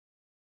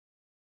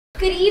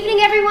Good evening,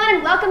 everyone,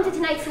 and welcome to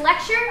tonight's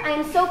lecture. I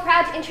am so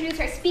proud to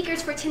introduce our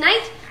speakers for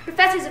tonight,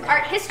 professors of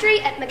art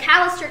history at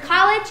Macalester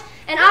College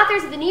and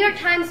authors of the New York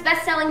Times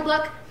best-selling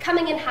book,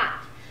 Coming in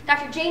Hot,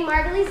 Dr. Jane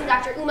Margulies and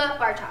Dr. Uma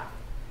Bartov.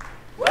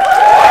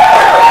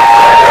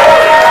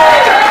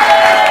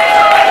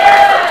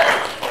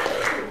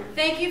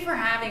 Thank you for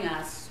having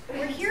us.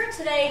 We're here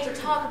today to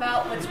talk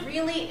about what's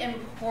really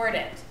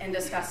important in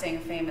discussing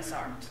famous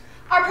art.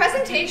 Our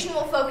presentation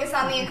will focus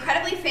on the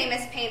incredibly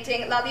famous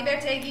painting La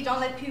Liberté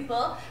guidant les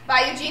peuples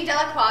by Eugene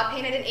Delacroix,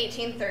 painted in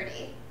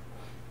 1830.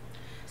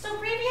 So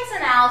previous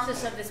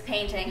analysis of this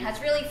painting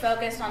has really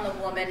focused on the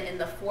woman in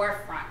the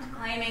forefront,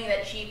 claiming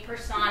that she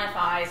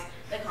personifies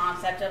the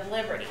concept of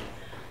liberty.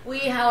 We,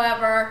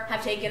 however,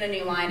 have taken a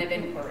new line of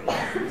inquiry.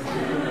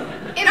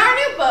 In our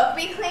new book,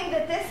 we claim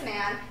that this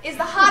man is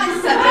the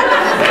hottest subject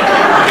of this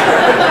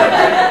book.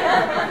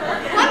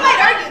 One might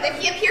argue that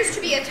he appears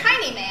to be a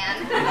tiny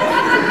man,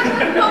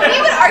 but we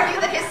would argue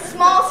that his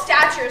small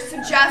stature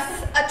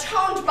suggests a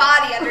toned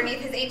body underneath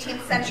his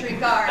 18th century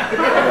garb.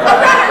 A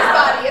runner's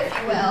body, if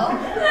you will.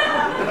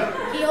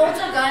 He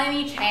holds a gun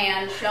in each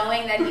hand,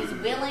 showing that he's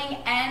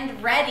willing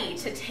and ready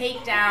to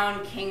take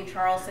down King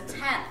Charles X.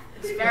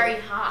 It's very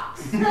hot.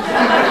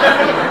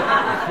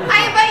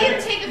 I invite you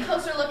to take a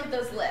closer look at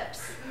those lips.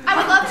 I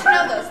would love to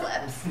know those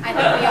lips. I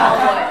think we all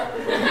would.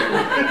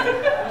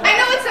 I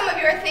know what some of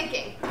you are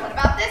thinking. What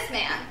about this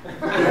man?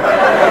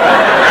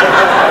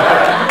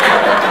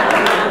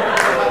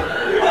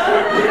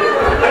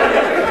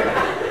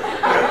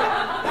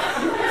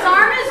 His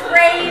arm is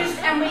raised,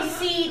 and we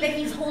see that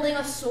he's holding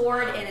a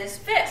sword in his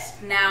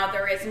fist. Now,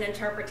 there is an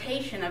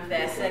interpretation of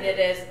this, that it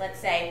is, let's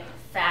say,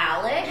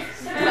 phallic,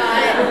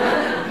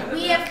 but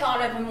we have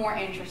thought of a more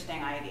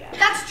interesting idea.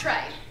 That's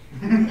trite.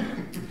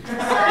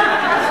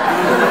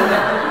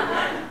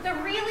 The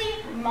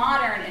really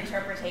modern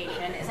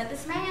interpretation is that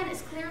this man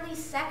is clearly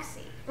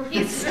sexy.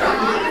 He's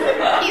strong,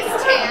 he's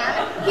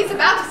tan, he's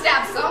about to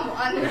stab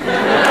someone.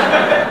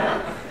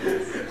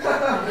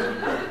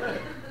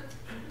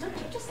 Don't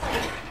you just want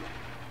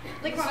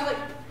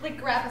to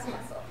grab his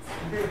muscles? I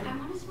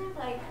want to sort of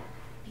be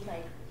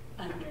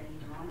underneath him.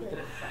 I want to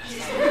be fresh.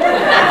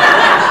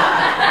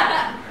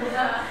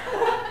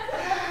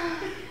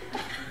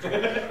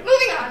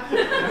 Moving on.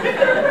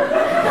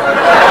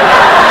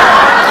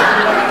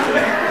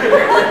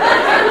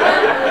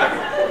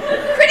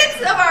 Critics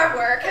of our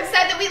work have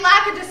said that we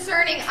lack a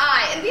discerning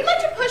eye, and we'd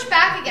like to push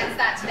back against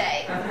that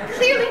today.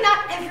 Clearly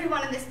not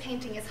everyone in this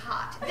painting is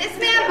hot. This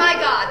man, my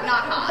God,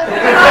 not hot.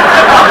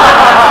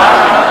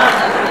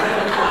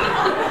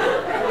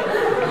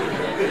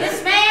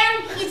 This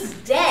man, he's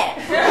dead.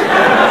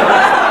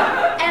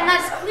 And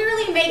that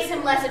clearly makes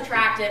him less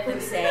attractive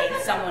than, say,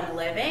 someone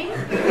living.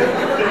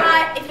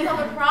 But if you have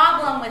a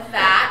problem with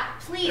that,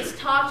 please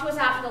talk to us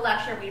after the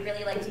lecture. We'd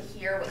really like to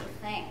hear what you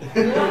think.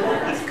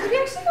 Could we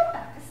actually go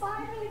back a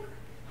slide?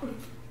 Oh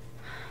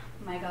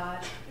my God.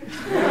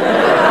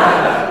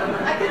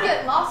 I could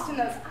get lost in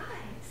those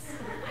eyes.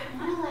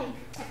 I want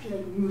to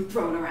feel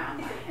thrown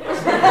around my head.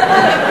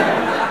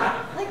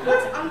 Like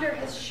what's under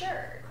his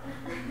shirt?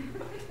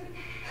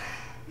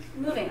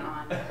 Moving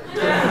on. This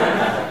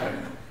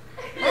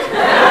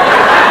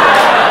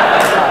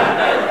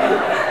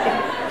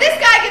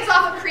guy gives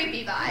off a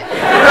creepy vibe.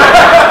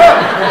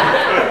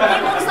 He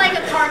looks like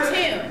a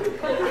cartoon.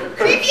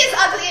 Creepy is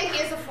ugly and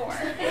he is a 4.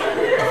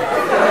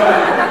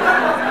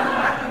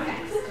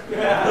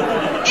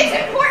 It's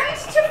important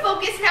to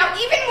focus now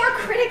even more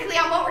critically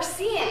on what we're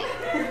seeing.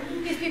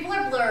 These people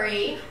are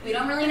blurry. We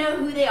don't really know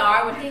who they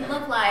are, what they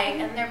look like,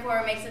 and therefore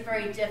it makes it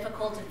very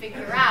difficult to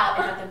figure out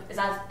if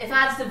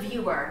as the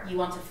viewer, you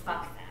want to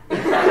fuck them. At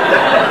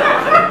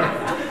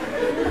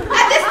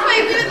this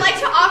point, we would like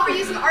to offer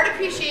you some art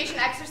appreciation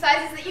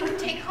exercises that you can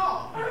take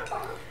home.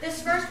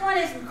 This first one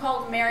is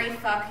called Marry,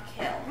 Fuck,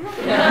 Kill.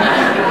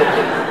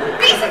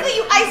 Basically,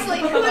 you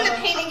isolate who in the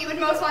painting you would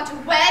most want to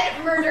wed,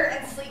 murder,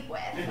 and sleep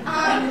with.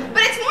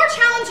 But it's more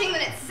challenging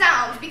than it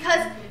sounds,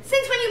 because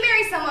since when you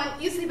marry someone,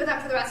 you sleep with them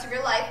for the rest of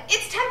your life,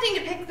 it's tempting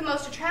to pick the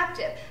most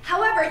attractive.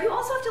 However, you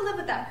also have to live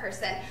with that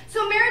person,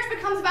 so marriage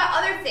becomes about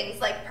other things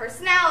like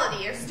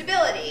personality or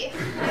stability.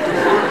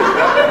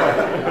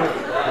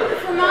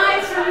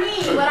 For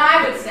me, what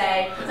I would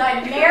say is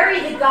I'd marry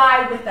the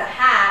guy with the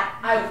hat,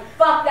 I would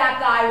fuck that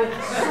guy with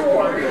the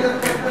sword,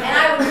 and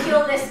I would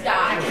kill this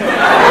guy.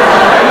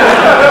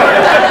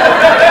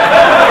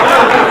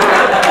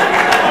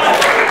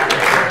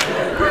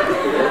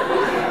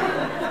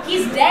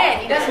 He's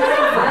dead. He does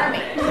nothing for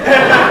me.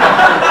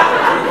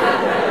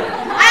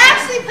 I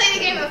actually played a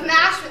game of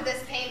MASH with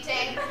this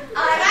painting.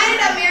 I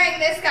ended up marrying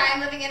this guy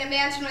and living in a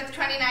mansion with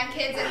 29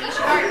 kids and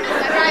Misha Martin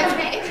as my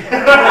bridesmaid.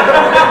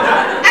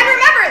 And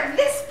remember,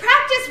 this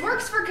practice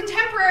works for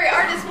contemporary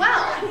art as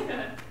well.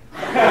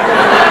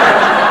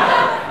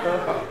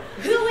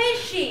 Who is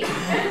she?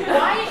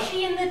 Why is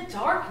she in the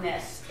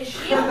darkness? Is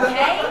she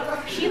okay?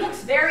 She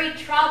looks very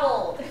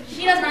troubled.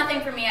 She does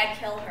nothing for me. I'd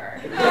kill her.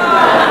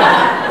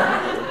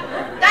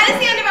 That is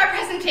the end of our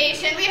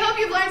presentation. We hope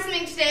you've learned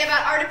something today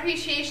about art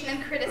appreciation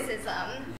and criticism.